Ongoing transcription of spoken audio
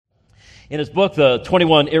In his book, The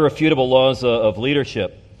 21 Irrefutable Laws of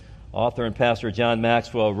Leadership, author and pastor John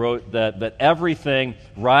Maxwell wrote that everything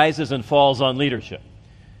rises and falls on leadership.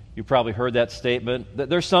 You probably heard that statement.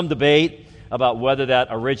 There's some debate about whether that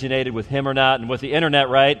originated with him or not, and with the internet,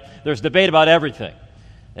 right, there's debate about everything.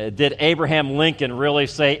 Did Abraham Lincoln really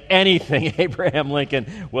say anything Abraham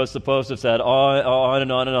Lincoln was supposed to have said? On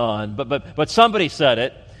and on and on. But somebody said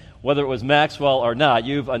it, whether it was Maxwell or not.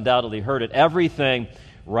 You've undoubtedly heard it. Everything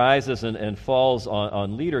rises and falls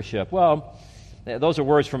on leadership. Well, those are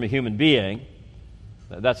words from a human being.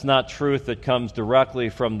 That's not truth that comes directly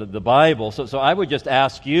from the Bible. So I would just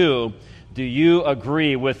ask you, do you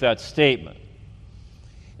agree with that statement?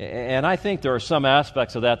 And I think there are some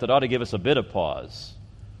aspects of that ought to give us a bit of pause.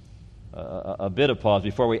 A bit of pause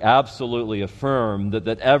before we absolutely affirm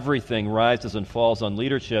that everything rises and falls on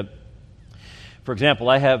leadership. For example,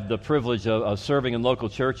 I have the privilege of serving in local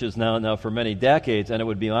churches now for many decades, and it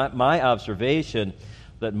would be my observation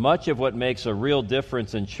that much of what makes a real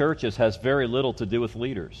difference in churches has very little to do with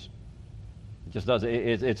leaders. It just does.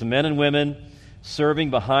 It's men and women serving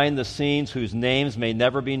behind the scenes whose names may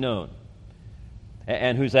never be known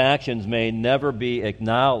and whose actions may never be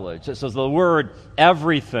acknowledged. So the word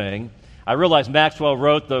everything, I realize Maxwell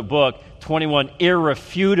wrote the book, 21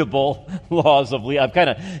 Irrefutable Laws of Leadership. I'm kind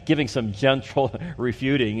of giving some gentle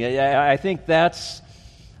refuting. I think that's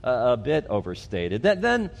a bit overstated.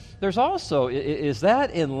 Then there's also, is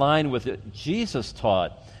that in line with what Jesus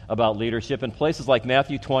taught about leadership in places like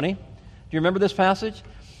Matthew 20? Do you remember this passage?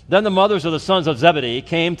 Then the mothers of the sons of Zebedee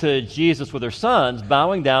came to Jesus with their sons,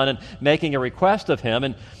 bowing down and making a request of him.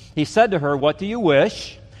 And he said to her, "What do you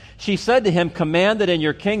wish?" She said to him, "Command that in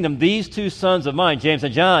your kingdom these two sons of mine, James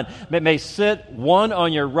and John, may sit one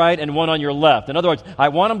on your right and one on your left." In other words, I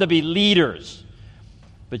want them to be leaders.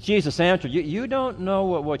 But Jesus answered, you don't know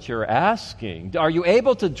what you're asking. Are you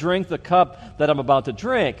able to drink the cup that I'm about to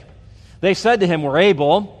drink? They said to him, "We're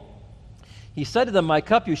able." He said to them, "My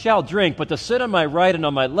cup you shall drink, but to sit on my right and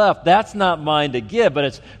on my left, that's not mine to give, but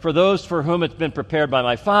it's for those for whom it's been prepared by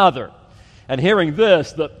my Father." And hearing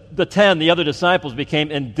this, the 10, the other disciples,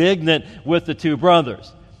 became indignant with the two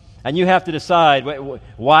brothers. And you have to decide,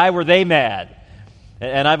 why were they mad?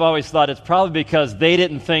 And I've always thought it's probably because they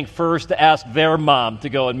didn't think first to ask their mom to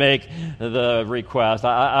go and make the request.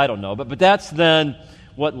 I don't know. But that's then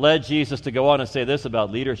what led Jesus to go on and say this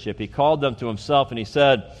about leadership. He called them to himself and he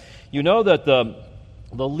said, "You know that the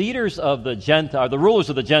leaders of the Gentiles, the rulers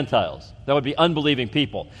of the Gentiles, that would be unbelieving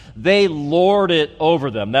people, they lord it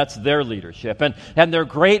over them." That's their leadership. And their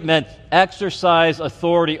great men exercise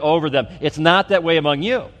authority over them. It's not that way among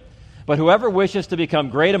you. But whoever wishes to become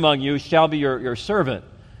great among you shall be your servant.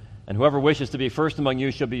 And whoever wishes to be first among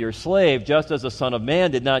you shall be your slave, just as the Son of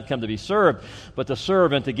Man did not come to be served, but to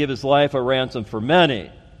serve and to give his life a ransom for many.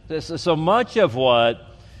 So much of what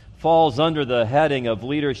falls under the heading of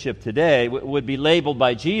leadership today would be labeled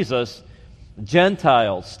by Jesus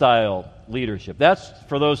Gentile-style leadership. That's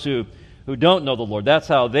for those who don't know the Lord. That's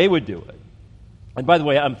how they would do it. And by the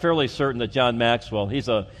way, I'm fairly certain that John Maxwell, he's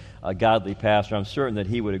a godly pastor. I'm certain that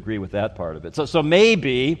he would agree with that part of it. So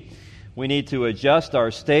maybe we need to adjust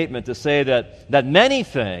our statement to say that many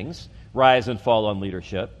things rise and fall on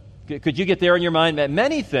leadership. Could you get there in your mind?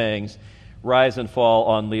 Many things rise and fall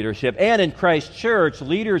on leadership. And in Christ's church,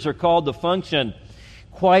 leaders are called to function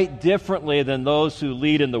quite differently than those who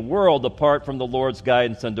lead in the world apart from the Lord's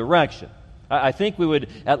guidance and direction. I think we would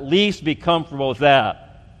at least be comfortable with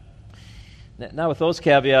that. Now, with those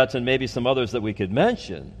caveats and maybe some others that we could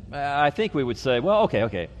mention, I think we would say, well,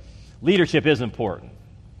 okay, leadership is important.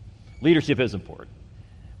 Leadership is important.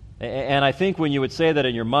 And I think when you would say that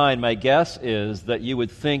in your mind, my guess is that you would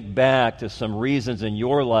think back to some reasons in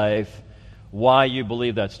your life why you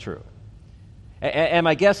believe that's true. And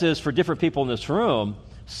my guess is for different people in this room,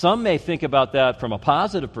 some may think about that from a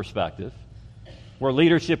positive perspective, where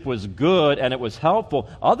leadership was good and it was helpful.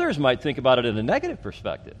 Others might think about it in a negative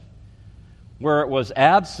perspective, where it was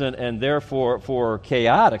absent and therefore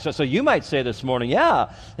chaotic. So you might say this morning,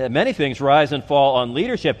 that many things rise and fall on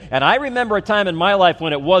leadership. And I remember a time in my life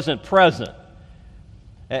when it wasn't present.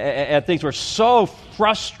 And things were so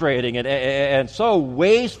frustrating and so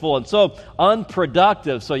wasteful and so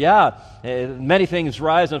unproductive. So many things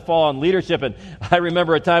rise and fall on leadership. And I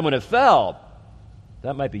remember a time when it fell.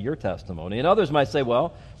 That might be your testimony. And others might say,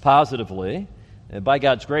 well, positively, and by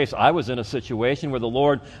God's grace, I was in a situation where the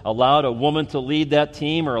Lord allowed a woman to lead that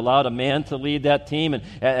team or allowed a man to lead that team,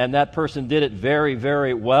 and that person did it very,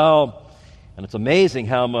 very well. And it's amazing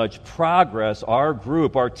how much progress our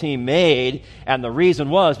group, our team made, and the reason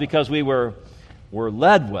was because we were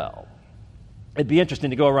led well. It'd be interesting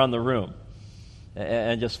to go around the room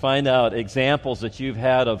and just find out examples that you've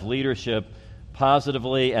had of leadership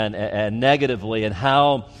positively and negatively, and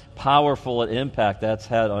how powerful an impact that's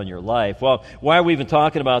had on your life. Well, why are we even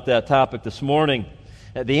talking about that topic this morning?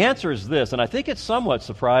 The answer is this, and I think it's somewhat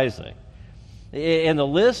surprising. In the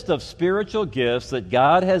list of spiritual gifts that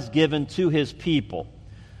God has given to His people,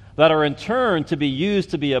 that are in turn to be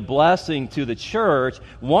used to be a blessing to the church,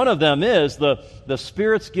 one of them is the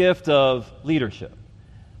Spirit's gift of leadership.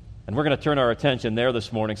 And we're going to turn our attention there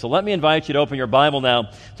this morning. So let me invite you to open your Bible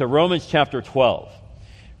now to Romans chapter 12.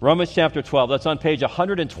 Romans chapter 12, that's on page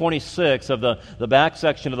 126 of the back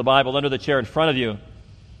section of the Bible under the chair in front of you.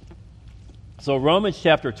 So Romans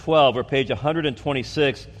chapter 12, or page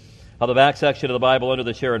 126 of the back section of the Bible under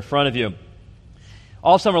the chair in front of you.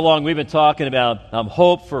 All summer long, we've been talking about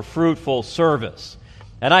hope for fruitful service.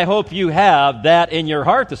 And I hope you have that in your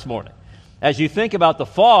heart this morning. As you think about the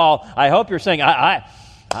fall, I hope you're saying,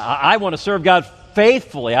 I want to serve God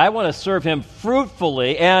faithfully. I want to serve Him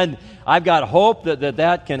fruitfully. And I've got hope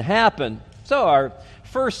that can happen. So our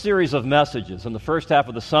first series of messages in the first half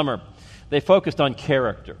of the summer, they focused on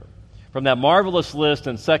character. From that marvelous list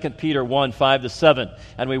in 2 Peter 1, 5-7.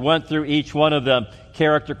 And we went through each one of them,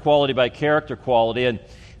 character quality by character quality, and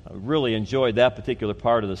I really enjoyed that particular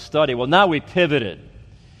part of the study. Well, now we pivoted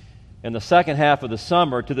in the second half of the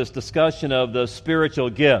summer to this discussion of the spiritual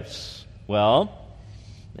gifts. Well,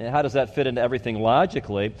 how does that fit into everything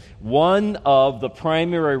logically? One of the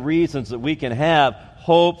primary reasons that we can have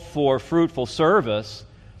hope for fruitful service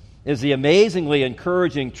is the amazingly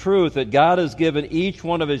encouraging truth that God has given each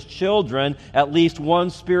one of His children at least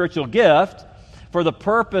one spiritual gift for the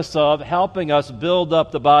purpose of helping us build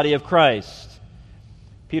up the body of Christ.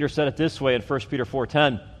 Peter said it this way in 1 Peter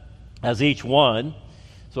 4:10, as each one.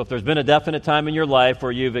 So if there's been a definite time in your life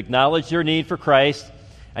where you've acknowledged your need for Christ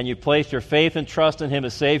and you've placed your faith and trust in Him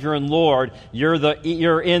as Savior and Lord,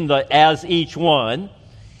 you're in the as each one.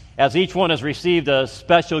 As each one has received a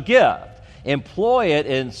special gift. Employ it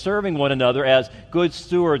in serving one another as good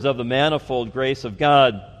stewards of the manifold grace of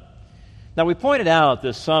God. Now, we pointed out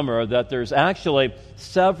this summer that there's actually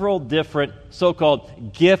several different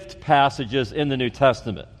so-called gift passages in the New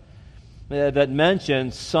Testament that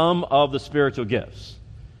mention some of the spiritual gifts.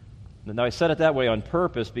 Now, I said it that way on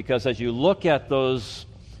purpose because as you look at those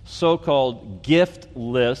so-called gift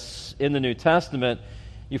lists in the New Testament,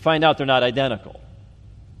 you find out they're not identical.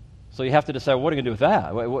 So you have to decide, what are you going to do with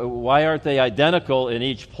that? Why aren't they identical in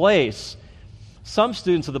each place? Some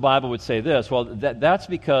students of the Bible would say this, well, that's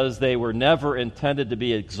because they were never intended to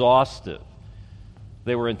be exhaustive.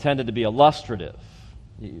 They were intended to be illustrative.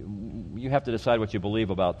 You have to decide what you believe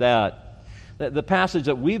about that. The passage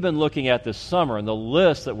that we've been looking at this summer, and the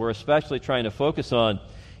list that we're especially trying to focus on,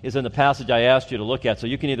 is in the passage I asked you to look at. So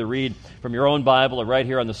you can either read from your own Bible or right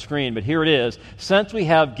here on the screen, but here it is. Since we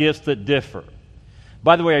have gifts that differ.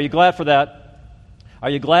 By the way, are you glad for that? Are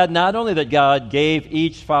you glad not only that God gave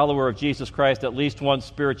each follower of Jesus Christ at least one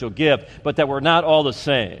spiritual gift, but that we're not all the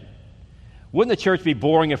same? Wouldn't the church be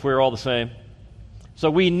boring if we were all the same? So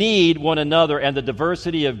we need one another and the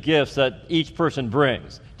diversity of gifts that each person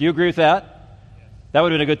brings. Do you agree with that? That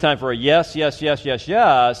would have been a good time for a yes, yes, yes, yes,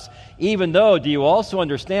 yes. Even though, do you also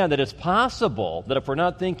understand that it's possible that if we're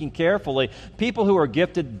not thinking carefully, people who are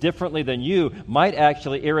gifted differently than you might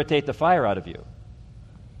actually irritate the fire out of you?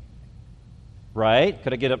 Right?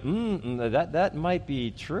 Could I get that might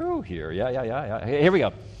be true here. Yeah. Here we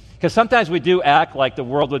go. Because sometimes we do act like the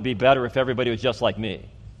world would be better if everybody was just like me.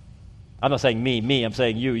 I'm not saying me. I'm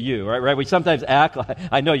saying you. Right? We sometimes act like,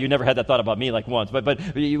 I know you never had that thought about me like once, but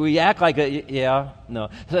we act like, no.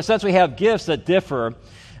 Since we have gifts that differ,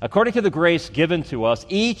 according to the grace given to us,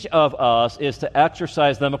 each of us is to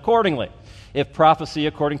exercise them accordingly. If prophecy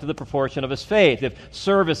according to the proportion of his faith, if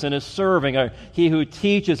service in his serving, or he who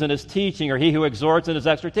teaches in his teaching, or he who exhorts in his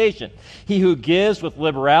exhortation, he who gives with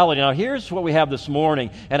liberality. Now here's what we have this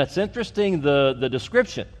morning, and it's interesting the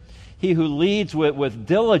description. He who leads with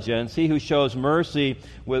diligence, he who shows mercy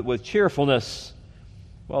with cheerfulness.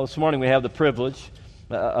 Well, this morning we have the privilege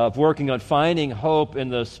of working on finding hope in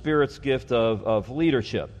the Spirit's gift of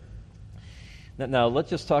leadership. Now, let's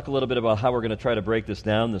just talk a little bit about how we're going to try to break this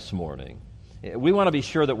down this morning. We want to be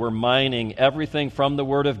sure that we're mining everything from the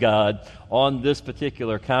Word of God on this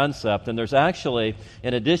particular concept. And there's actually,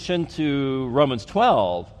 in addition to Romans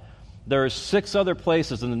 12, there's 6 other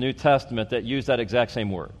places in the New Testament that use that exact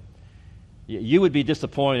same word. You would be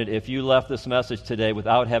disappointed if you left this message today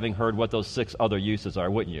without having heard what those 6 other uses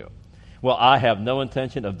are, wouldn't you? Well, I have no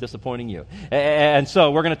intention of disappointing you. And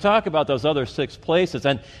so we're going to talk about those other 6 places.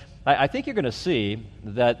 And I think you're going to see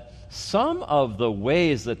that some of the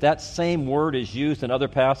ways that same word is used in other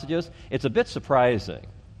passages, it's a bit surprising.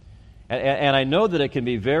 And I know that it can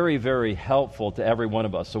be very, very helpful to every one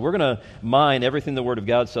of us. So we're going to mine everything the Word of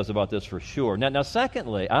God says about this for sure. Now,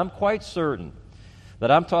 secondly, I'm quite certain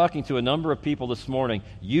that I'm talking to a number of people this morning.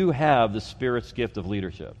 You have the Spirit's gift of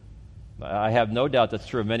leadership. I have no doubt that's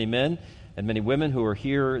true of many men and many women who are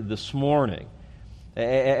here this morning.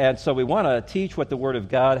 And so we want to teach what the Word of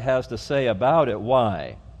God has to say about it.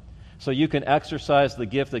 Why? So you can exercise the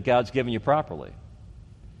gift that God's given you properly.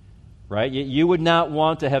 Right? You would not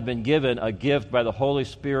want to have been given a gift by the Holy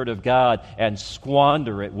Spirit of God and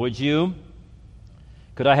squander it, would you?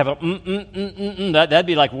 Could I have that'd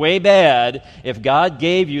be like way bad if God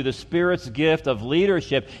gave you the Spirit's gift of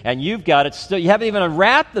leadership and you've got it still. You haven't even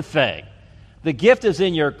unwrapped the thing. The gift is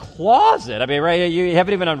in your closet. I mean, right? You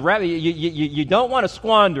haven't even unwrapped it. You don't want to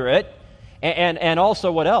squander it. And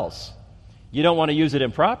also, what else? You don't want to use it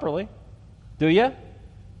improperly, do you?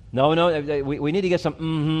 No, we need to get some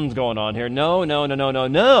mm-hms going on here. No.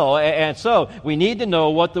 And so we need to know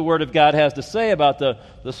what the Word of God has to say about the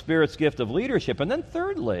Spirit's gift of leadership. And then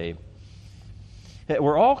thirdly,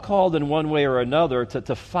 we're all called in one way or another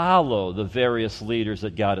to follow the various leaders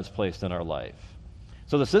that God has placed in our life.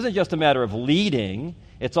 So this isn't just a matter of leading,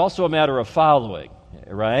 it's also a matter of following,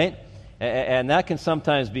 right? And that can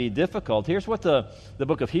sometimes be difficult. Here's what the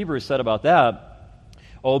book of Hebrews said about that.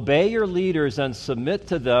 Obey your leaders and submit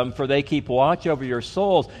to them, for they keep watch over your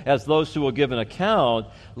souls as those who will give an account.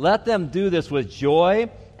 Let them do this with joy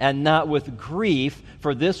and not with grief,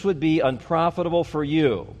 for this would be unprofitable for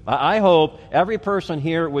you. I hope every person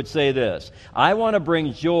here would say this. I want to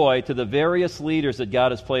bring joy to the various leaders that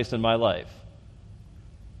God has placed in my life.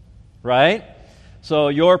 Right? So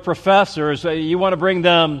your professors, you want to bring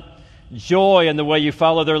them joy in the way you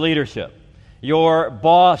follow their leadership. Your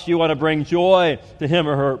boss, you want to bring joy to him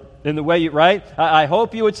or her in the way you, right? I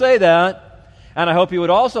hope you would say that. And I hope you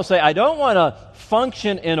would also say, I don't want to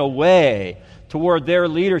function in a way toward their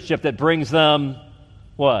leadership that brings them,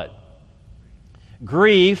 what?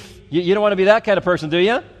 Grief. You don't want to be that kind of person, do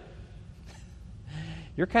you?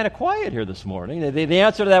 You're kind of quiet here this morning. The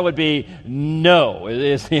answer to that would be no,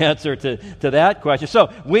 is the answer to that question.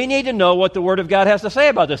 So we need to know what the Word of God has to say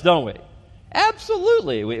about this, don't we?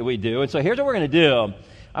 Absolutely, we do. And so here's what we're going to do.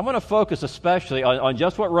 I want to focus especially on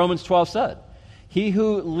just what Romans 12 said. He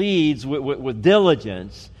who leads with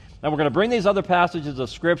diligence. And we're going to bring these other passages of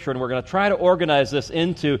Scripture, and we're going to try to organize this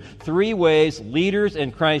into three ways leaders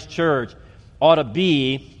in Christ's church ought to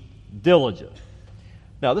be diligent.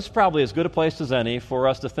 Now, this is probably as good a place as any for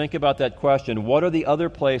us to think about that question. What are the other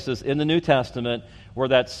places in the New Testament where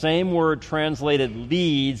that same word translated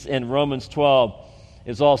leads in Romans 12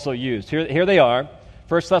 is also used? Here they are.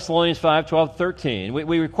 1 Thessalonians 5, 12, 13.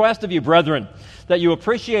 We request of you, brethren, that you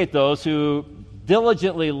appreciate those who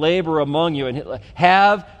diligently labor among you and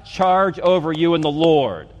have charge over you in the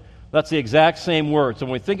Lord. That's the exact same word. So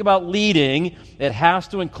when we think about leading, it has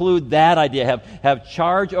to include that idea. Have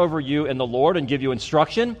charge over you in the Lord and give you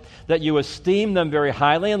instruction, that you esteem them very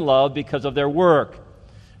highly in love because of their work.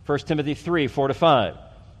 1 Timothy 3, 4-5.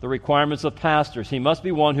 The requirements of pastors. He must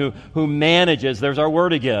be one who manages. There's our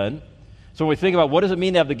word again. So when we think about what does it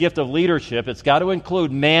mean to have the gift of leadership, it's got to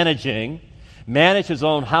include managing. Manage his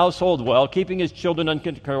own household well, keeping his children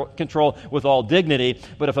under control with all dignity.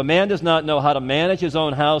 But if a man does not know how to manage his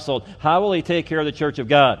own household, how will he take care of the church of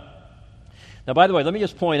God? Now, by the way, let me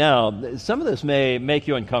just point out, some of this may make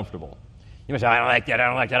you uncomfortable. You may say, I don't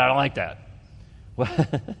like that. Well,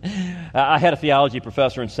 I had a theology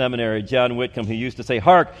professor in seminary, John Whitcomb, who used to say,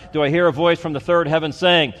 "Hark, do I hear a voice from the third heaven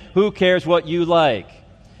saying, who cares what you like?"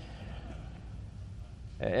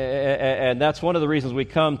 And that's one of the reasons we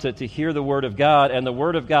come to hear the Word of God. And the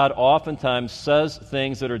Word of God oftentimes says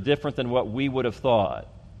things that are different than what we would have thought.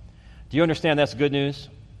 Do you understand that's good news?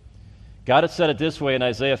 God had said it this way in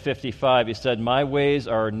Isaiah 55. He said, my ways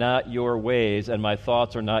are not your ways, and my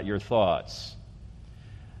thoughts are not your thoughts.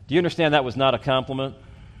 Do you understand that was not a compliment?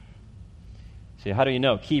 See, how do you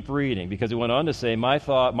know? Keep reading, because he went on to say,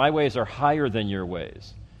 my ways are higher than your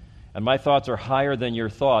ways. And my thoughts are higher than your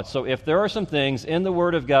thoughts. So if there are some things in the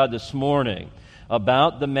Word of God this morning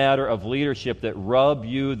about the matter of leadership that rub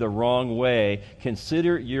you the wrong way,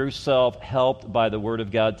 consider yourself helped by the Word of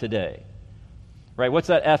God today. Right? What's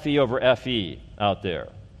that F-E over F-E out there?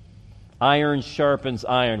 Iron sharpens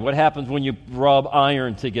iron. What happens when you rub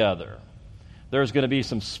iron together? There's going to be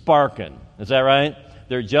some sparking. Is that right?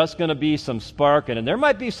 There's just going to be some sparking. And there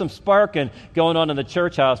might be some sparking going on in the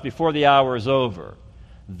church house before the hour is over.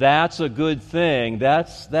 That's a good thing.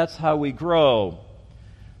 That's how we grow.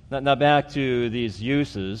 Now back to these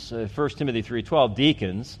uses. 1 Timothy 3:12,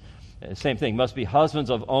 deacons. Same thing, must be husbands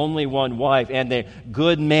of only one wife, and they're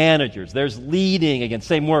good managers. There's leading, again,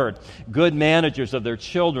 same word, good managers of their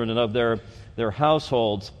children and of their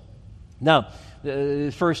households. Now,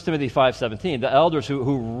 1 Timothy 5:17, the elders who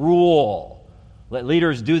rule, let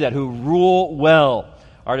leaders do that, who rule well,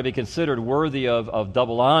 are to be considered worthy of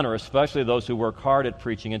double honor, especially those who work hard at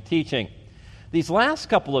preaching and teaching. These last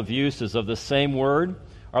couple of uses of the same word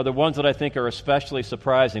are the ones that I think are especially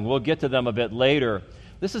surprising. We'll get to them a bit later.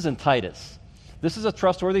 This is in Titus. This is a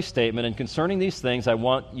trustworthy statement, and concerning these things I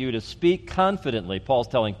want you to speak confidently, Paul's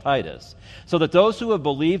telling Titus, so that those who have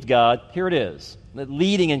believed God, here it is, the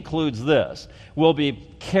leading includes this, will be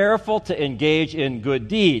careful to engage in good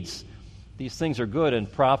deeds. These things are good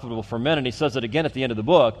and profitable for men. And he says it again at the end of the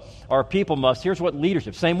book. Our people must, here's what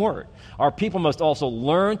leadership, same word. Our people must also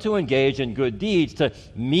learn to engage in good deeds to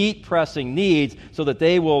meet pressing needs so that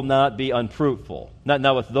they will not be unfruitful.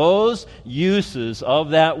 Now with those uses of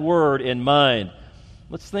that word in mind,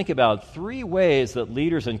 let's think about 3 ways that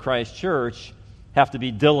leaders in Christ Church have to be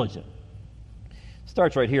diligent. It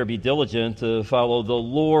starts right here, be diligent to follow the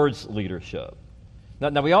Lord's leadership.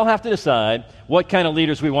 Now, we all have to decide what kind of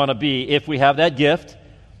leaders we want to be if we have that gift,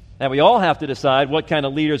 and we all have to decide what kind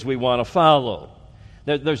of leaders we want to follow.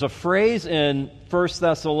 There's a phrase in 1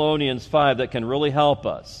 Thessalonians 5 that can really help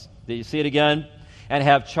us. Do you see it again? And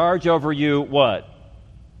have charge over you, what?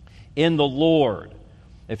 In the Lord.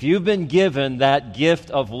 If you've been given that gift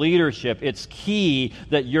of leadership, it's key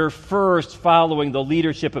that you're first following the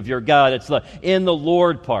leadership of your God. It's the in the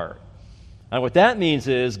Lord part. And what that means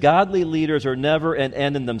is godly leaders are never an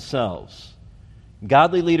end in themselves.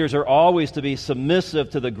 Godly leaders are always to be submissive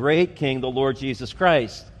to the great King, the Lord Jesus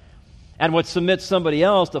Christ. And what submits somebody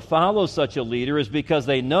else to follow such a leader is because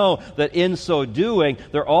they know that in so doing,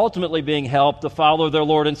 they're ultimately being helped to follow their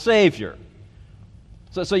Lord and Savior.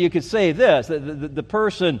 So you could say this, that the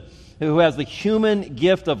person who has the human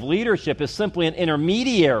gift of leadership is simply an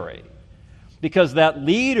intermediary, because that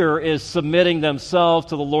leader is submitting themselves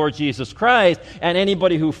to the Lord Jesus Christ, and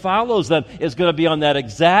anybody who follows them is going to be on that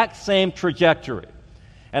exact same trajectory.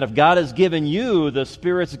 And if God has given you the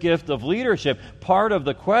Spirit's gift of leadership, part of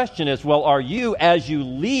the question is, well, are you, as you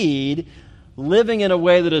lead, living in a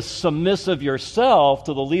way that is submissive yourself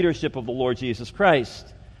to the leadership of the Lord Jesus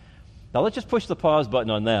Christ? Now let's just push the pause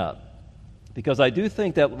button on that, because I do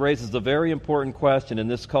think that raises a very important question in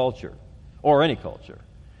this culture, or any culture.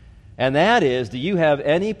 And that is, do you have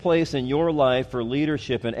any place in your life for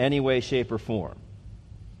leadership in any way, shape, or form?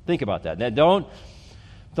 Think about that. Now,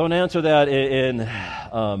 don't answer that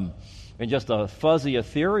in just a fuzzy,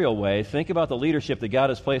 ethereal way. Think about the leadership that God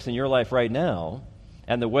has placed in your life right now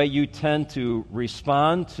and the way you tend to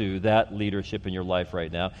respond to that leadership in your life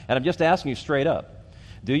right now. And I'm just asking you straight up,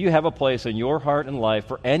 do you have a place in your heart and life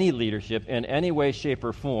for any leadership in any way, shape,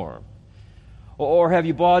 or form? Or have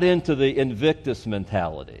you bought into the Invictus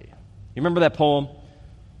mentality? You remember that poem?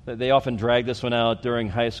 They often drag this one out during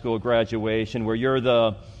high school graduation, where you're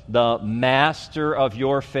the master of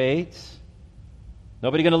your fate.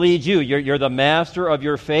 Nobody going to lead you. You're the master of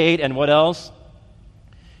your fate. And what else?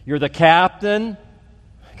 You're the captain.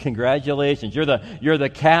 Congratulations. You're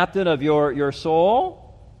the captain of your soul.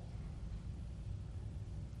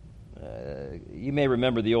 You may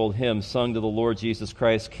remember the old hymn sung to the Lord Jesus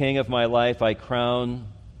Christ, King of my life, I crown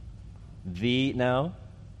thee now.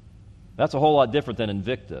 That's a whole lot different than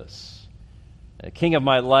Invictus. King of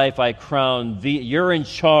my life, I crown thee. You're in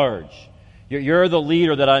charge. You're the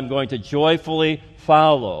leader that I'm going to joyfully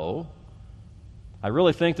follow. I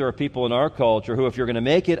really think there are people in our culture who, if you're going to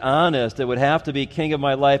make it honest, it would have to be King of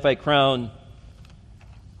my life, I crown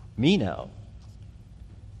me now.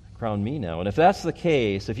 Crown me now. And if that's the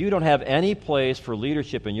case, if you don't have any place for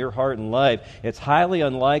leadership in your heart and life, it's highly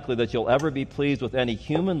unlikely that you'll ever be pleased with any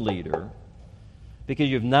human leader, because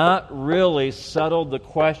you've not really settled the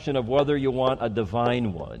question of whether you want a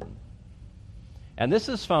divine one. And this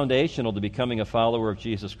is foundational to becoming a follower of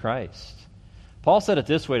Jesus Christ. Paul said it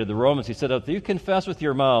this way to the Romans. He said, if you confess with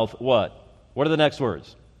your mouth, what? What are the next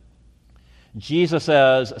words? Jesus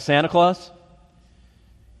as Santa Claus?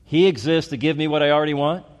 He exists to give me what I already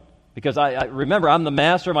want? Because I remember, I'm the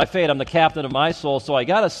master of my fate. I'm the captain of my soul. So I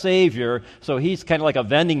got a Savior. So he's kind of like a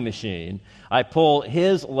vending machine. I pull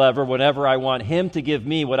his lever whenever I want him to give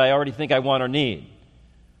me what I already think I want or need.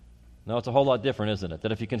 No, it's a whole lot different, isn't it?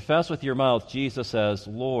 That if you confess with your mouth Jesus as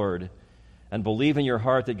Lord and believe in your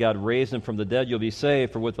heart that God raised him from the dead, you'll be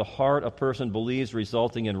saved. For with the heart a person believes,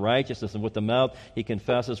 resulting in righteousness, and with the mouth he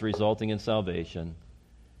confesses, resulting in salvation.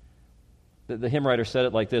 The hymn writer said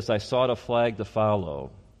it like this: I sought a flag to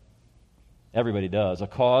follow. Everybody does. A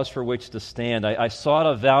cause for which to stand. I sought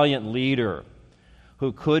a valiant leader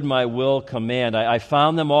who could my will command. I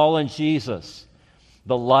found them all in Jesus,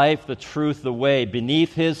 the life, the truth, the way.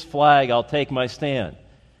 Beneath his flag, I'll take my stand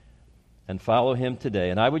and follow him today.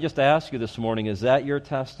 And I would just ask you this morning, is that your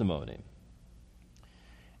testimony?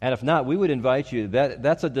 And if not, we would invite you,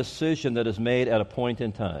 that's a decision that is made at a point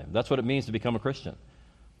in time. That's what it means to become a Christian.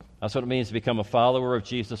 That's what it means to become a follower of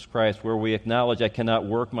Jesus Christ, where we acknowledge I cannot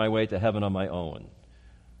work my way to heaven on my own.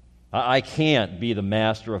 I can't be the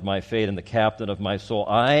master of my fate and the captain of my soul.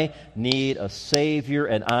 I need a Savior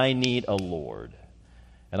and I need a Lord.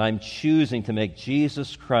 And I'm choosing to make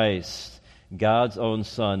Jesus Christ, God's own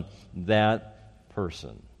Son, that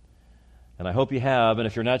person. And I hope you have, and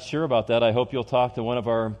if you're not sure about that, I hope you'll talk to one of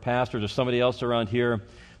our pastors or somebody else around here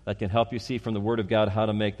that can help you see from the Word of God how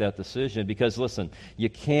to make that decision. Because listen, you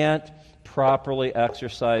can't properly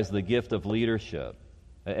exercise the gift of leadership,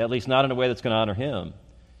 at least not in a way that's going to honor Him.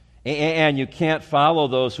 And you can't follow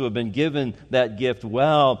those who have been given that gift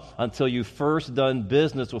well until you've first done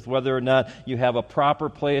business with whether or not you have a proper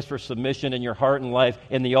place for submission in your heart and life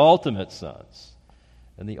in the ultimate sense.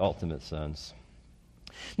 In the ultimate sense.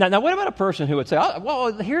 Now, what about a person who would say, oh,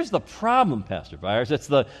 well, here's the problem, Pastor Viars. It's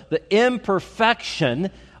the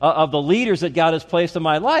imperfection of the leaders that God has placed in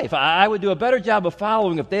my life. I would do a better job of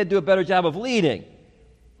following if they'd do a better job of leading.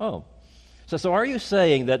 Oh. So are you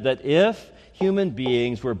saying that if human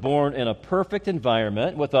beings were born in a perfect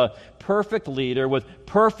environment with a perfect leader, with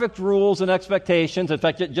perfect rules and expectations, in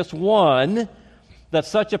fact, just one, that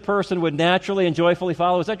such a person would naturally and joyfully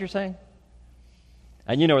follow? Is that what you're saying?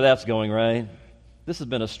 And you know where that's going, right? This has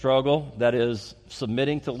been a struggle, that is,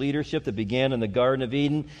 submitting to leadership that began in the Garden of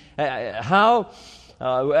Eden.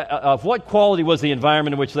 Of what quality was the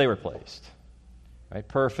environment in which they were placed? Right,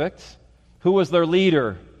 perfect. Who was their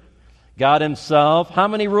leader? God Himself. How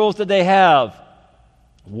many rules did they have?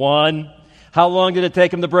 One. How long did it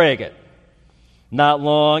take them to break it? Not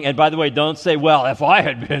long. And by the way, don't say, well, if I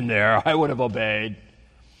had been there, I would have obeyed.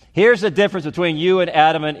 Here's the difference between you and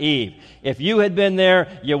Adam and Eve. If you had been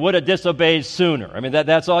there, you would have disobeyed sooner. I mean,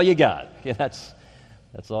 that's all you got. Yeah, that's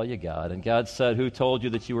all you got. And God said, who told you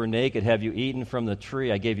that you were naked? Have you eaten from the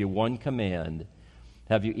tree? I gave you one command.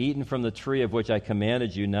 Have you eaten from the tree of which I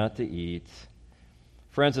commanded you not to eat?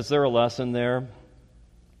 Friends, is there a lesson there?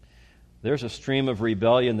 There's a stream of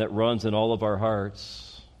rebellion that runs in all of our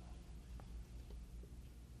hearts.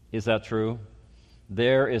 Is that true?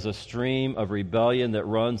 There is a stream of rebellion that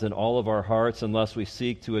runs in all of our hearts unless we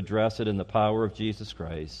seek to address it in the power of Jesus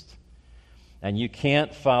Christ. And you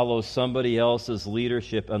can't follow somebody else's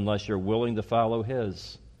leadership unless you're willing to follow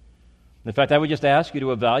His. In fact, I would just ask you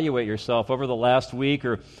to evaluate yourself over the last week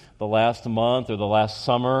or the last month or the last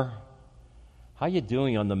summer. How are you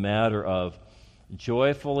doing on the matter of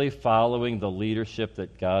joyfully following the leadership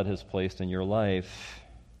that God has placed in your life?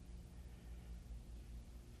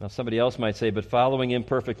 Now, somebody else might say, but following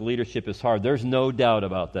imperfect leadership is hard. There's no doubt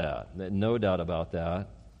about that. No doubt about that.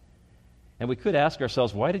 And we could ask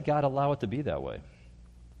ourselves, why did God allow it to be that way?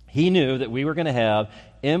 He knew that we were going to have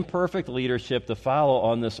imperfect leadership to follow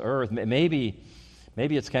on this earth. Maybe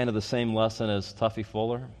it's kind of the same lesson as Tuffy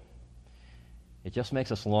Fuller. It just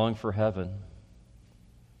makes us long for heaven.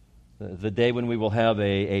 The day when we will have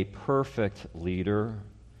a perfect leader.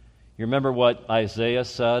 You remember what Isaiah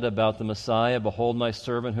said about the Messiah? Behold my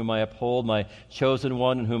servant whom I uphold, my chosen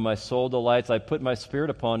one in whom my soul delights. I put my spirit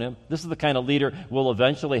upon him. This is the kind of leader we'll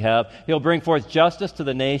eventually have. He'll bring forth justice to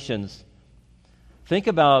the nations. Think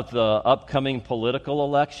about the upcoming political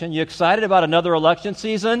election. You excited about another election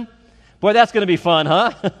season? Boy, that's going to be fun,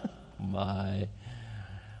 huh? My.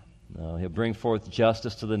 No, he'll bring forth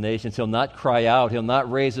justice to the nations. He'll not cry out. He'll not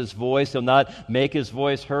raise his voice. He'll not make his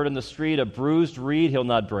voice heard in the street. A bruised reed he'll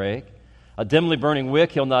not break. A dimly burning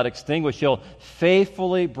wick he'll not extinguish. He'll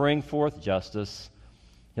faithfully bring forth justice.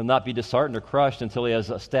 He'll not be disheartened or crushed until he has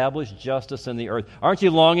established justice in the earth. Aren't you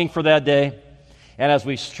longing for that day? And as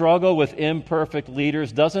we struggle with imperfect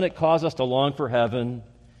leaders, doesn't it cause us to long for heaven?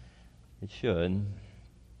 It should.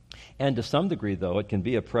 And to some degree, though, it can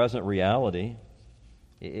be a present reality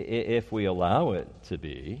if we allow it to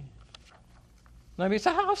be. I mean,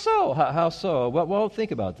 so how so? How so? Well,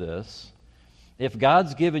 think about this. If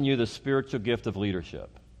God's given you the spiritual gift of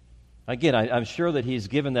leadership, again, I'm sure that He's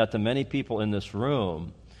given that to many people in this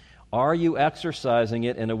room. Are you exercising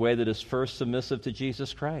it in a way that is first submissive to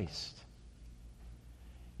Jesus Christ?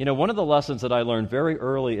 You know, one of the lessons that I learned very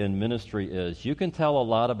early in ministry is you can tell a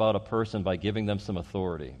lot about a person by giving them some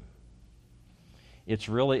authority. It's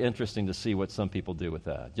really interesting to see what some people do with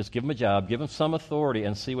that. Just give them a job, give them some authority,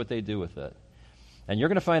 and see what they do with it. And you're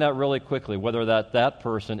going to find out really quickly whether that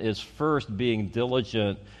person is first being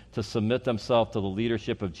diligent to submit themselves to the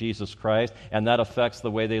leadership of Jesus Christ, and that affects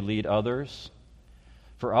the way they lead others.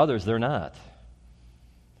 For others, they're not.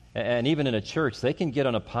 And even in a church, they can get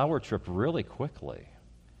on a power trip really quickly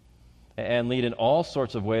and lead in all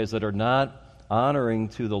sorts of ways that are not honoring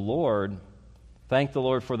to the Lord. Thank the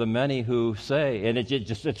Lord for the many who say, and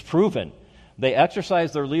it's proven, they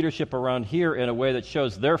exercise their leadership around here in a way that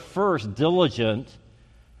shows they're first diligent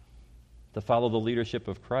to follow the leadership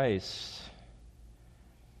of Christ.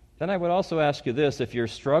 Then I would also ask you this: if you're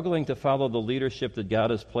struggling to follow the leadership that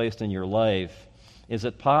God has placed in your life, is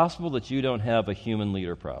it possible that you don't have a human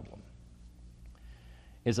leader problem?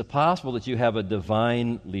 Is it possible that you have a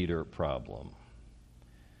divine leader problem?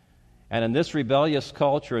 And in this rebellious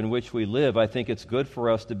culture in which we live, I think it's good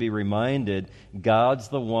for us to be reminded God's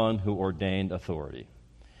the one who ordained authority.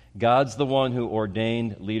 God's the one who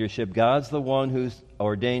ordained leadership. God's the one who's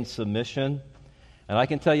ordained submission. And I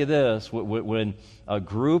can tell you this, when a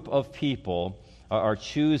group of people are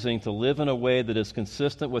choosing to live in a way that is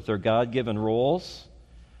consistent with their God-given roles,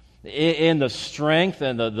 in the strength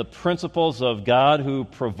and the principles of God who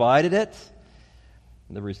provided it,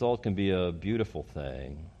 the result can be a beautiful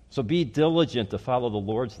thing. So be diligent to follow the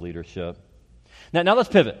Lord's leadership. Now let's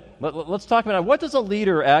pivot. Let's talk about what does a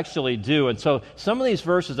leader actually do. And so some of these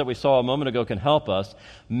verses that we saw a moment ago can help us.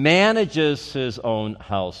 Manages his own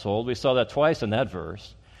household. We saw that twice in that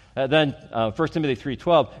verse. Then 1 Timothy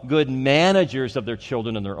 3:12, good managers of their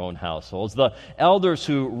children in their own households. The elders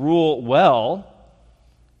who rule well,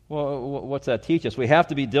 what's that teach us? We have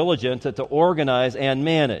to be diligent to organize and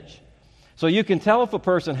manage. So you can tell if a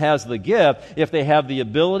person has the gift if they have the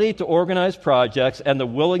ability to organize projects and the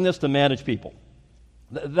willingness to manage people.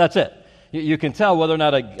 That's it. You can tell whether or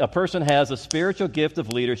not a person has a spiritual gift of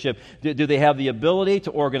leadership. Do they have the ability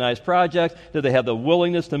to organize projects? Do they have the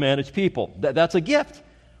willingness to manage people? That's a gift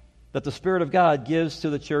that the Spirit of God gives to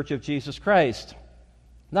the Church of Jesus Christ.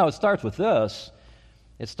 Now, it starts with this.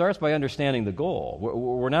 It starts by understanding the goal.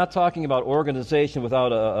 We're not talking about organization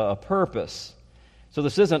without a purpose. So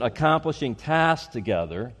this isn't accomplishing tasks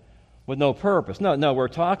together with no purpose. No, we're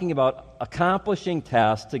talking about accomplishing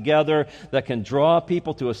tasks together that can draw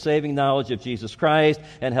people to a saving knowledge of Jesus Christ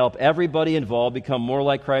and help everybody involved become more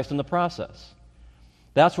like Christ in the process.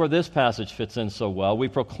 That's where this passage fits in so well. We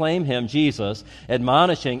proclaim him, Jesus,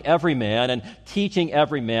 admonishing every man and teaching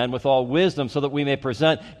every man with all wisdom so that we may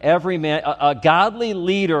present every man. A godly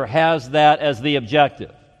leader has that as the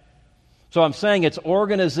objective. So I'm saying it's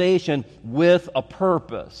organization with a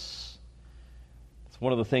purpose. It's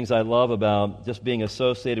one of the things I love about just being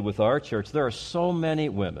associated with our church. There are so many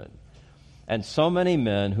women and so many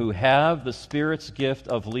men who have the Spirit's gift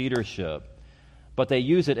of leadership, but they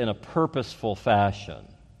use it in a purposeful fashion.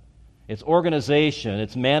 It's organization,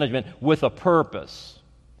 it's management with a purpose.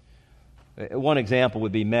 One example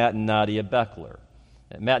would be Matt and Nadia Beckler.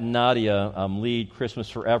 Matt and Nadia lead Christmas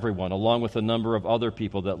for Everyone, along with a number of other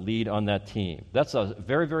people that lead on that team. That's a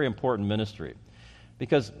very, very important ministry.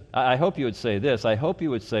 Because I hope you would say this. I hope you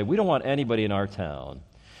would say, we don't want anybody in our town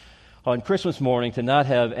on Christmas morning to not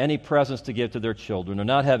have any presents to give to their children or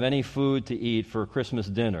not have any food to eat for Christmas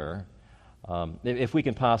dinner, if we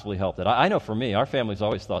can possibly help that. I know for me, our family's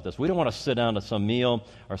always thought this. We don't want to sit down to some meal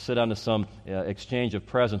or sit down to some exchange of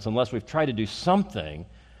presents unless we've tried to do something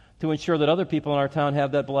to ensure that other people in our town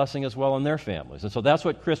have that blessing as well in their families. And so that's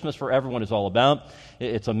what Christmas for Everyone is all about.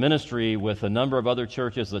 It's a ministry with a number of other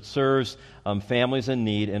churches that serves families in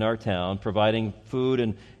need in our town, providing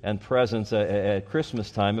food and presents at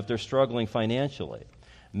Christmas time if they're struggling financially.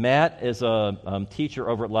 Matt is a teacher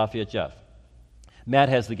over at Lafayette Jeff. Matt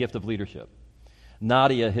has the gift of leadership.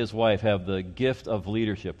 Nadia, his wife, have the gift of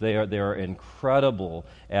leadership. They are incredible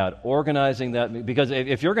at organizing that. Because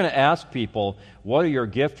if you're going to ask people, what are your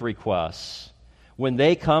gift requests, when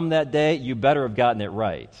they come that day, you better have gotten it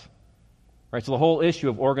right. Right? So the whole issue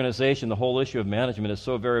of organization, the whole issue of management is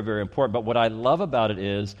so very, very important. But what I love about it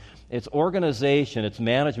is it's organization, it's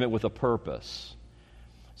management with a purpose.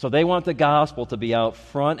 So they want the gospel to be out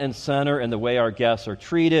front and center in the way our guests are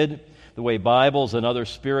treated, the way Bibles and other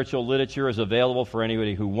spiritual literature is available for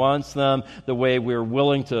anybody who wants them, the way we're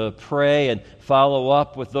willing to pray and follow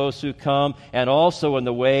up with those who come, and also in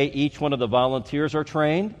the way each one of the volunteers are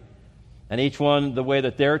trained, and each one the way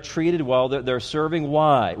that they're treated while they're serving.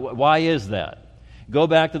 Why? Why is that? Go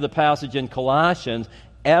back to the passage in Colossians.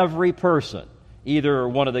 Every person, either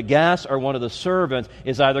one of the guests or one of the servants,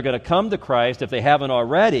 is either going to come to Christ if they haven't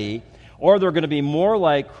already, or they're going to be more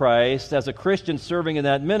like Christ as a Christian serving in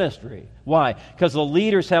that ministry. Why? Because the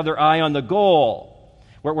leaders have their eye on the goal.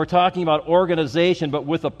 We're talking about organization, but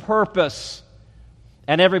with a purpose.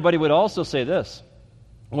 And everybody would also say this: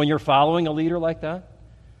 when you're following a leader like that,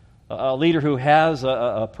 a leader who has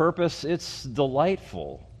a purpose, it's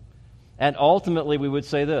delightful. And ultimately, we would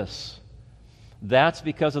say this: that's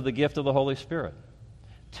because of the gift of the Holy Spirit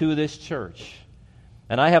to this church.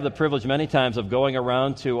 And I have the privilege many times of going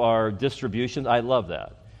around to our distribution. I love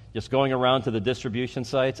that. Just going around to the distribution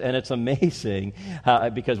sites, and it's amazing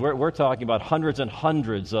because we're talking about hundreds and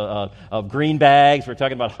hundreds of green bags. We're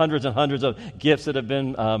talking about hundreds and hundreds of gifts that have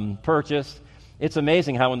been purchased. It's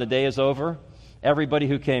amazing how when the day is over, everybody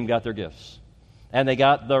who came got their gifts. And they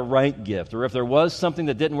got the right gift. Or if there was something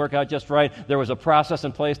that didn't work out just right, there was a process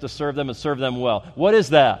in place to serve them and serve them well. What is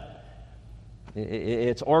that?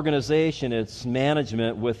 It's organization, it's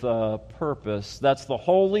management with a purpose. That's the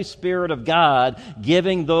Holy Spirit of God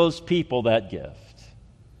giving those people that gift.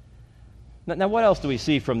 Now what else do we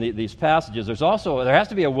see from these passages? There has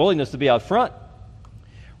to be a willingness to be out front.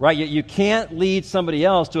 Right? You can't lead somebody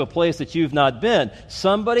else to a place that you've not been.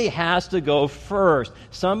 Somebody has to go first.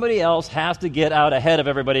 Somebody else has to get out ahead of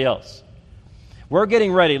everybody else. We're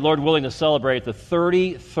getting ready, Lord willing, to celebrate the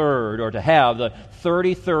 33rd, or to have the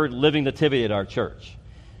 33rd Living Nativity at our church.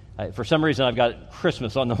 For some reason, I've got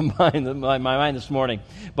Christmas on my mind this morning.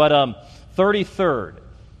 But 33rd.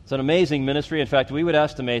 It's an amazing ministry. In fact, we would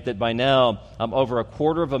estimate that by now, over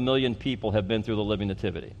 250,000 people have been through the Living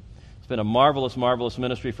Nativity. It's been a marvelous, marvelous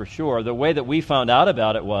ministry for sure. The way that we found out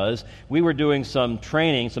about it was we were doing some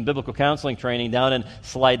training, some biblical counseling training down in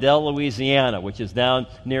Slidell, Louisiana, which is down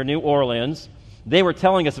near New Orleans. They were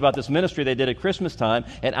telling us about this ministry they did at Christmas time,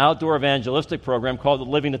 an outdoor evangelistic program called the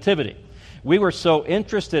Living Nativity. We were so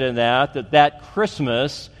interested in that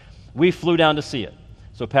Christmas, we flew down to see it.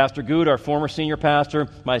 So Pastor Good, our former senior pastor,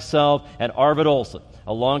 myself, and Arvid Olson,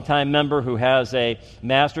 a longtime member who has a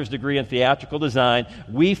master's degree in theatrical design,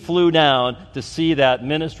 we flew down to see that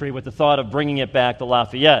ministry with the thought of bringing it back to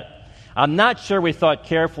Lafayette. I'm not sure we thought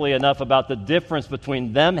carefully enough about the difference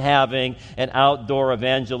between them having an outdoor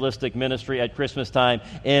evangelistic ministry at Christmas time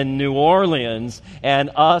in New Orleans and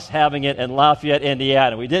us having it in Lafayette,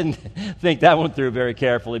 Indiana. We didn't think that one through very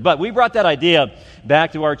carefully. But we brought that idea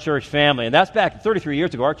back to our church family, and that's back 33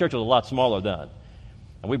 years ago. Our church was a lot smaller then.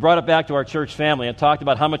 And we brought it back to our church family and talked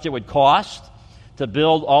about how much it would cost to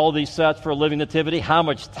build all of these sets for a Living Nativity, how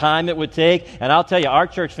much time it would take. And I'll tell you, our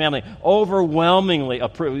church family overwhelmingly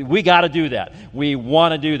approved. We got to do that. We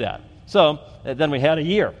want to do that. So then we had a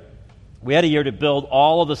year. We had a year to build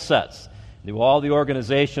all of the sets, do all the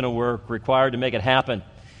organizational work required to make it happen.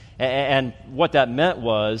 And what that meant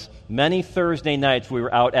was many Thursday nights we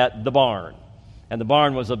were out at the barn. And the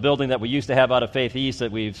barn was a building that we used to have out of Faith East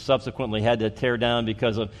that we've subsequently had to tear down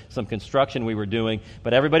because of some construction we were doing.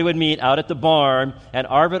 But everybody would meet out at the barn, and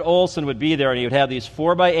Arvid Olson would be there, and he would have these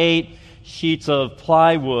 4x8 sheets of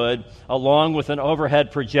plywood along with an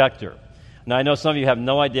overhead projector. Now, I know some of you have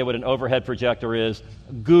no idea what an overhead projector is.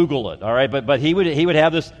 Google it, all right? But he would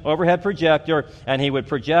have this overhead projector, and he would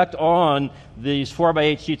project on these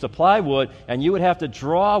 4x8 sheets of plywood, and you would have to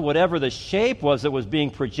draw whatever the shape was that was being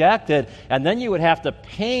projected, and then you would have to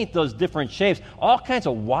paint those different shapes, all kinds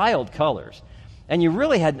of wild colors. And you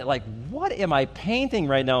really had, like, what am I painting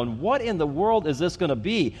right now, and what in the world is this going to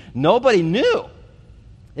be? Nobody knew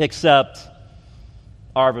except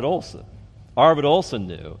Arvid Olson. Arvid Olson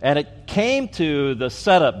knew, and it came to the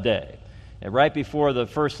setup day, right before the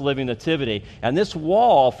first Living Nativity, and this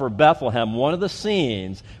wall for Bethlehem, one of the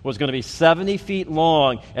scenes, was going to be 70 feet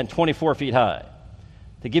long and 24 feet high.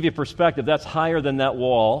 To give you perspective, that's higher than that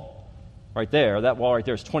wall right there. That wall right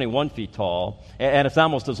there is 21 feet tall, and it's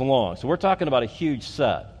almost as long. So we're talking about a huge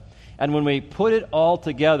set. And when we put it all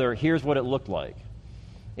together, here's what it looked like.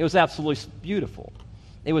 It was absolutely beautiful.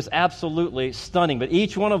 It was absolutely stunning. But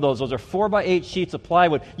each one of those are 4x8 sheets of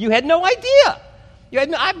plywood. You had no idea.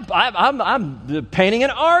 I'm painting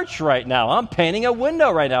an arch right now. I'm painting a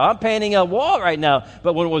window right now. I'm painting a wall right now.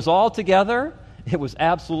 But when it was all together, it was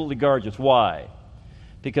absolutely gorgeous. Why?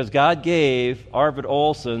 Because God gave Arvid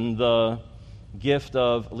Olson the gift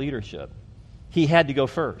of leadership. He had to go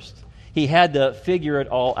first. He had to figure it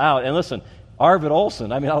all out. And listen, Arvid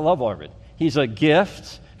Olson, I love Arvid. He's a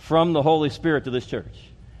gift from the Holy Spirit to this church.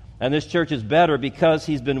 And this church is better because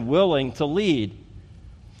he's been willing to lead.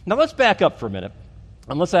 Now let's back up for a minute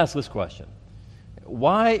and let's ask this question.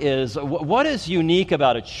 What is unique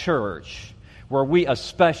about a church where we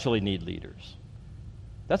especially need leaders?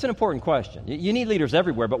 That's an important question. You need leaders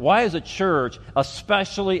everywhere, but why is a church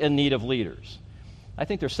especially in need of leaders? I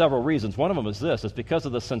think there's several reasons. One of them is this. It's because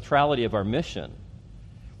of the centrality of our mission.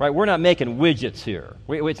 Right? We're not making widgets here.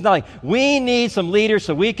 It's not like we need some leaders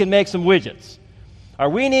so we can make some widgets. Or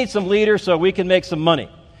we need some leaders so we can make some money.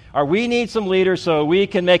 Or we need some leaders so we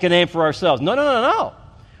can make a name for ourselves. No, no, no, no.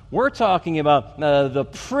 We're talking about the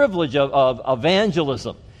privilege of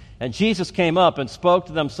evangelism. And Jesus came up and spoke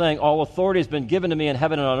to them saying, all authority has been given to me in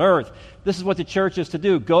heaven and on earth. This is what the church is to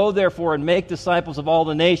do. Go, therefore, and make disciples of all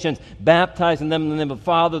the nations, baptizing them in the name of the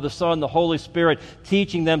Father, the Son, the Holy Spirit,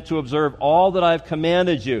 teaching them to observe all that I've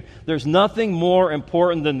commanded you. There's nothing more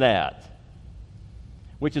important than that.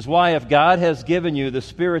 Which is why if God has given you the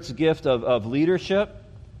Spirit's gift of leadership,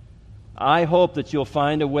 I hope that you'll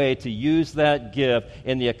find a way to use that gift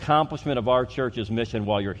in the accomplishment of our church's mission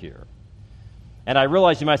while you're here. And I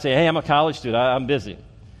realize you might say, hey, I'm a college student. I'm busy.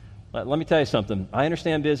 Let me tell you something. I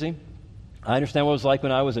understand busy. I understand what it was like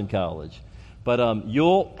when I was in college. But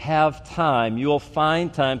you'll have time, you'll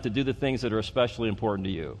find time to do the things that are especially important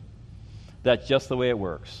to you. That's just the way it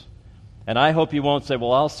works. And I hope you won't say,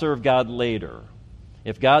 well, I'll serve God later.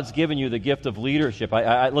 If God's given you the gift of leadership,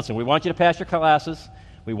 listen, we want you to pass your classes.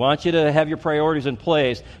 We want you to have your priorities in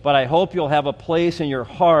place. But I hope you'll have a place in your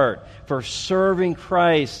heart for serving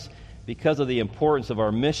Christ because of the importance of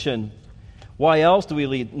our mission. Why else do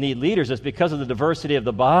we need leaders? It's because of the diversity of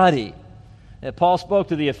the body. And Paul spoke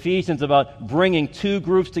to the Ephesians about bringing two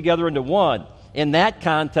groups together into one. In that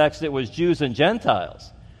context, it was Jews and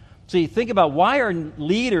Gentiles. So you think about why are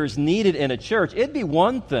leaders needed in a church? It'd be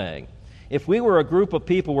one thing if we were a group of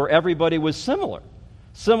people where everybody was similar.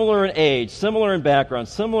 Similar in age, similar in background,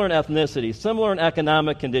 similar in ethnicity, similar in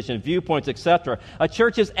economic condition, viewpoints, etc. A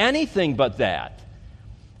church is anything but that.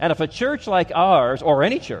 And if a church like ours, or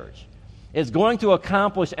any church, is going to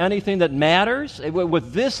accomplish anything that matters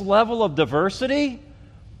with this level of diversity,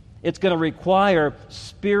 it's going to require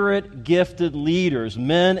Spirit-gifted leaders,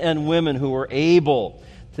 men and women who are able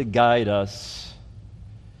to guide us.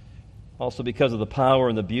 Also because of the power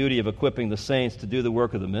and the beauty of equipping the saints to do the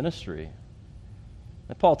work of the ministry.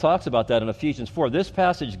 And Paul talks about that in Ephesians 4. This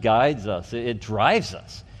passage guides us. It drives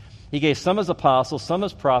us. He gave some as apostles, some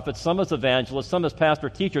as prophets, some as evangelists, some as pastor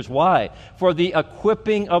teachers. Why? For the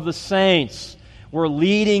equipping of the saints. We're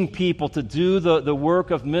leading people to do the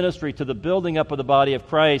work of ministry, to the building up of the body of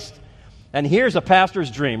Christ. And here's a pastor's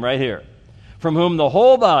dream right here. From whom the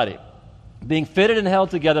whole body, being fitted and held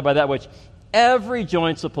together by that which every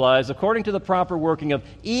joint supplies, according to the proper working of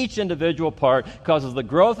each individual part, causes the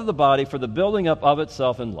growth of the body for the building up of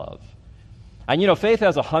itself in love. And Faith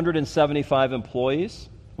has 175 employees.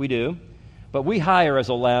 We do. But we hire as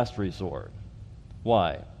a last resort.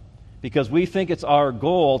 Why? Because we think it's our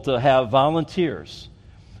goal to have volunteers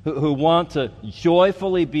who want to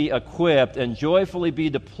joyfully be equipped and joyfully be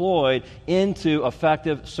deployed into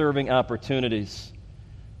effective serving opportunities.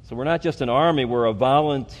 So we're not just an army, we're a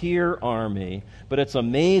volunteer army. But it's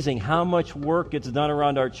amazing how much work gets done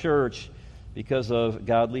around our church because of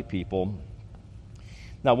godly people.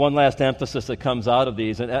 Now, one last emphasis that comes out of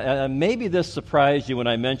these, and maybe this surprised you when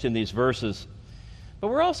I mentioned these verses, but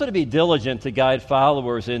we're also to be diligent to guide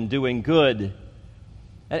followers in doing good.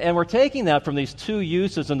 And we're taking that from these two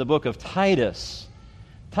uses in the book of Titus.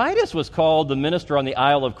 Titus was called the minister on the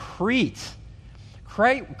Isle of Crete.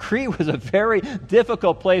 Crete was a very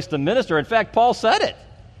difficult place to minister. In fact, Paul said it.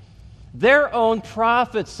 Their own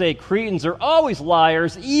prophets say Cretans are always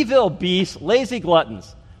liars, evil beasts, lazy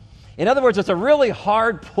gluttons. In other words, it's a really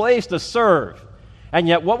hard place to serve. And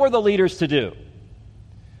yet, what were the leaders to do?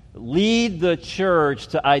 Lead the church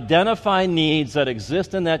to identify needs that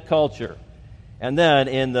exist in that culture. And then,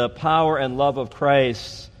 in the power and love of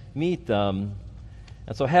Christ, meet them.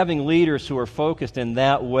 And so having leaders who are focused in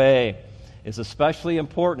that way is especially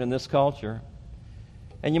important in this culture.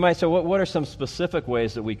 And you might say, what are some specific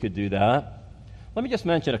ways that we could do that? Let me just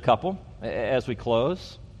mention a couple as we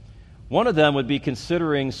close. One of them would be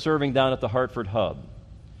considering serving down at the Hartford Hub.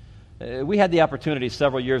 We had the opportunity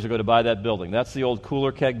several years ago to buy that building. That's the old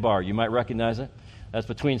Cooler Keg Bar. You might recognize it. That's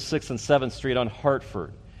between 6th and 7th Street on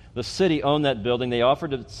Hartford. The city owned that building. They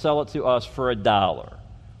offered to sell it to us for $1.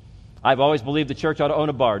 I've always believed the church ought to own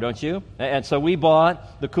a bar, don't you? And so we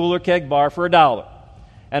bought the Cooler Keg Bar for $1.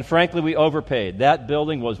 And frankly, we overpaid. That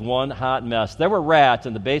building was one hot mess. There were rats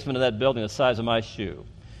in the basement of that building the size of my shoe.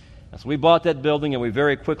 And so we bought that building, and we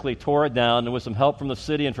very quickly tore it down. And with some help from the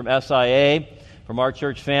city and from SIA, from our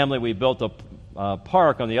church family, we built a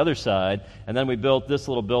park on the other side. And then we built this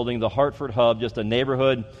little building, the Hartford Hub, just a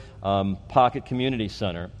neighborhood pocket community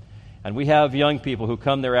center. And we have young people who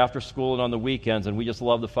come there after school and on the weekends, and we just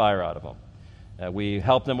love the fire out of them. We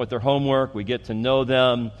help them with their homework. We get to know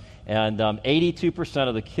them. And 82%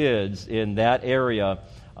 of the kids in that area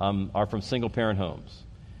are from single-parent homes.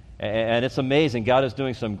 And it's amazing. God is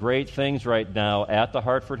doing some great things right now at the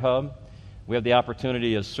Hartford Hub. We have the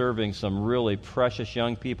opportunity of serving some really precious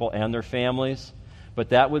young people and their families. But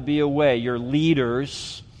that would be a way. Your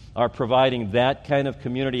leaders are providing that kind of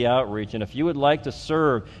community outreach. And if you would like to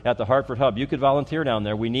serve at the Hartford Hub, you could volunteer down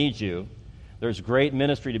there. We need you. There's great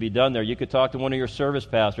ministry to be done there. You could talk to one of your service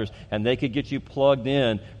pastors, and they could get you plugged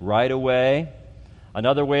in right away.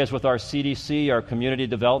 Another way is with our CDC, our Community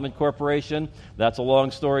Development Corporation. That's a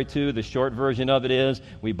long story, too. The short version of it is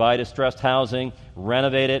we buy distressed housing,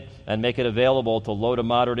 renovate it, and make it available to low to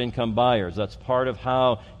moderate income buyers. That's part of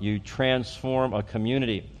how you transform a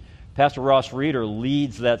community. Pastor Ross Reeder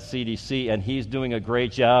leads that CDC, and he's doing a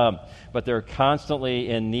great job. But they're constantly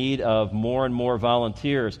in need of more and more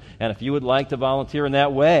volunteers. And if you would like to volunteer in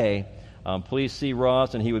that way, please see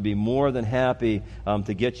Ross, and he would be more than happy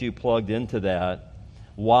to get you plugged into that.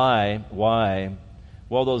 Why?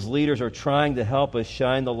 Well, those leaders are trying to help us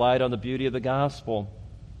shine the light on the beauty of the gospel.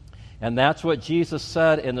 And that's what Jesus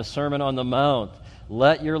said in the Sermon on the Mount.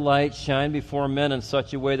 Let your light shine before men in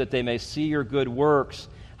such a way that they may see your good works.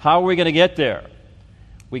 How are we going to get there?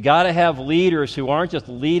 We got to have leaders who aren't just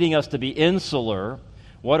leading us to be insular.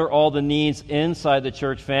 What are all the needs inside the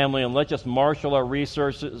church family? And let's just marshal our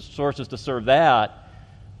resources to serve that.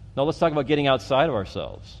 No, let's talk about getting outside of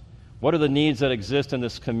ourselves. What are the needs that exist in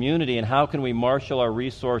this community, and how can we marshal our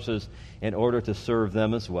resources in order to serve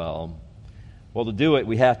them as well? Well, to do it,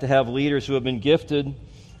 we have to have leaders who have been gifted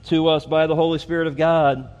to us by the Holy Spirit of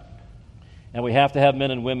God. And we have to have men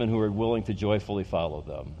and women who are willing to joyfully follow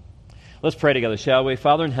them. Let's pray together, shall we?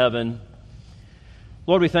 Father in heaven,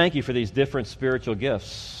 Lord, we thank you for these different spiritual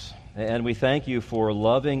gifts. And we thank you for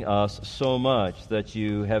loving us so much that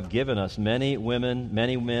you have given us many women,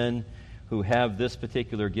 many men who have this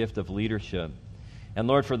particular gift of leadership. And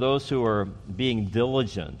Lord, for those who are being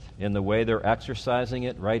diligent in the way they're exercising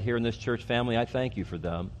it right here in this church family, I thank you for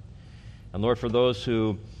them. And Lord, for those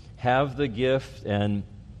who have the gift and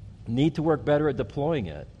need to work better at deploying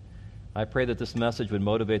it, I pray that this message would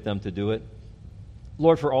motivate them to do it.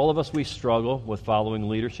 Lord, for all of us, we struggle with following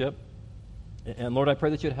leadership. And Lord, I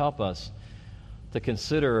pray that you'd help us to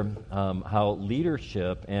consider how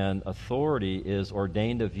leadership and authority is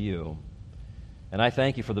ordained of you. And I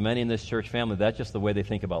thank you for the many in this church family. That's just the way they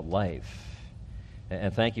think about life.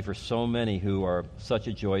 And thank you for so many who are such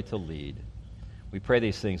a joy to lead. We pray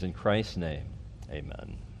these things in Christ's name.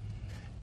 Amen.